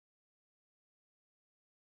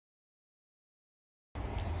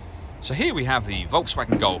So here we have the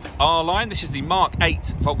Volkswagen Golf R line. This is the Mark 8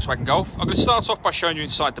 Volkswagen Golf. I'm going to start off by showing you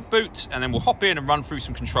inside the boot, and then we'll hop in and run through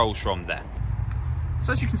some controls from there.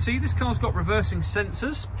 So as you can see, this car's got reversing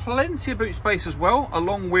sensors, plenty of boot space as well,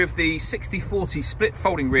 along with the 60/40 split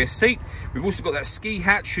folding rear seat. We've also got that ski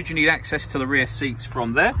hatch should you need access to the rear seats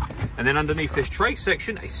from there. And then underneath this tray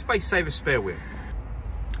section, a space saver spare wheel.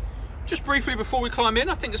 Just briefly before we climb in,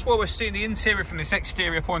 I think that's why we're seeing the interior from this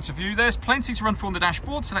exterior point of view. There's plenty to run through on the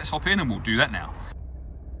dashboard, so let's hop in and we'll do that now.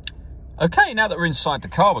 Okay, now that we're inside the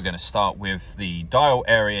car, we're going to start with the dial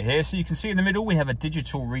area here. So you can see in the middle, we have a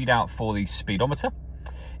digital readout for the speedometer.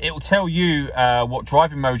 It will tell you what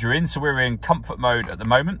driving mode you're in. So we're in comfort mode at the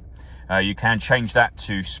moment. You can change that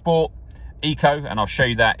to sport, eco, and I'll show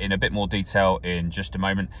you that in a bit more detail in just a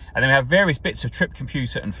moment. And then we have various bits of trip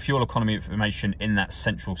computer and fuel economy information in that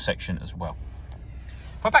central section as well.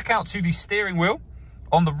 If I back out to the steering wheel,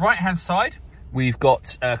 on the right hand side, we've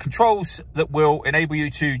got controls that will enable you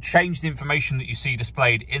to change the information that you see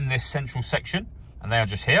displayed in this central section, and they are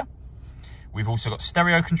just here. We've also got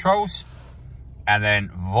stereo controls, and then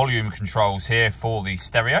volume controls here for the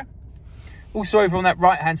stereo. Also over on that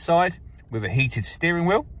right hand side, with a heated steering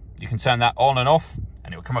wheel. You can turn that on and off,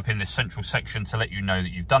 and it will come up in this central section to let you know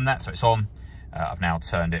that you've done that. So it's on. I've now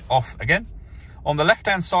turned it off again. On the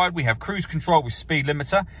left-hand side, we have cruise control with speed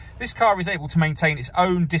limiter. This car is able to maintain its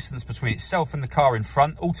own distance between itself and the car in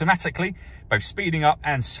front automatically, both speeding up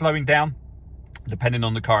and slowing down, depending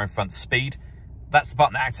on the car in front's speed. That's the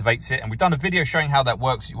button that activates it, and we've done a video showing how that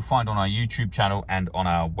works that you'll find on our YouTube channel and on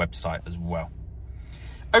our website as well.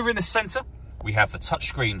 Over in the center, we have the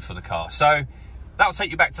touchscreen for the car. So that'll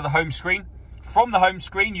take you back to the home screen. From the home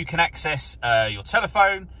screen, you can access your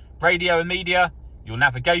telephone, radio and media, your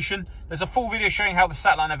navigation. There's a full video showing how the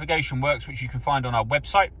satellite navigation works, which you can find on our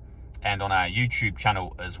website and on our YouTube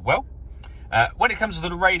channel as well. When it comes to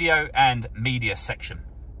the radio and media section,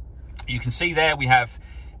 you can see there we have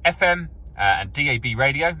FM and DAB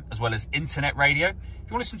radio, as well as internet radio. If you want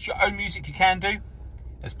to listen to your own music, you can do.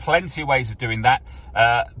 There's plenty of ways of doing that.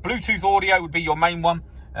 Bluetooth audio would be your main one,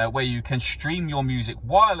 where you can stream your music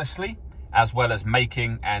wirelessly, as well as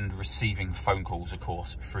making and receiving phone calls, of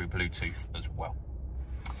course, through Bluetooth as well.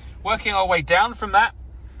 Working our way down from that,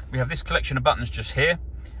 we have this collection of buttons just here.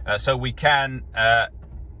 So we can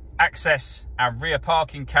access our rear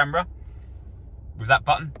parking camera with that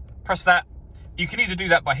button. Press that. You can either do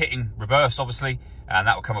that by hitting reverse, obviously, and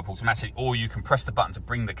that will come up automatically, or you can press the button to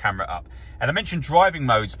bring the camera up. And I mentioned driving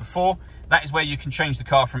modes before. That is where you can change the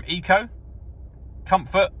car from eco,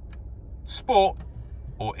 comfort, sport,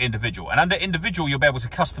 or individual. And under individual, you'll be able to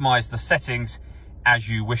customize the settings as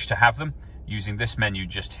you wish to have them using this menu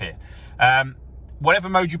just here. Whatever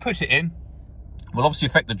mode you put it in will obviously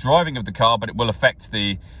affect the driving of the car, but it will affect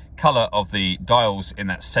the color of the dials in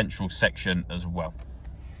that central section as well.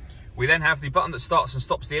 We then have the button that starts and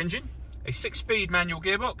stops the engine, a 6-speed manual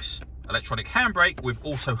gearbox, electronic handbrake with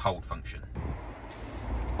auto hold function.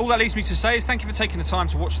 All that leaves me to say is thank you for taking the time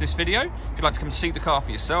to watch this video. If you'd like to come see the car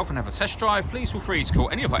for yourself and have a test drive, please feel free to call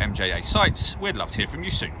any of our MJA sites. We'd love to hear from you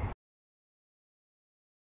soon.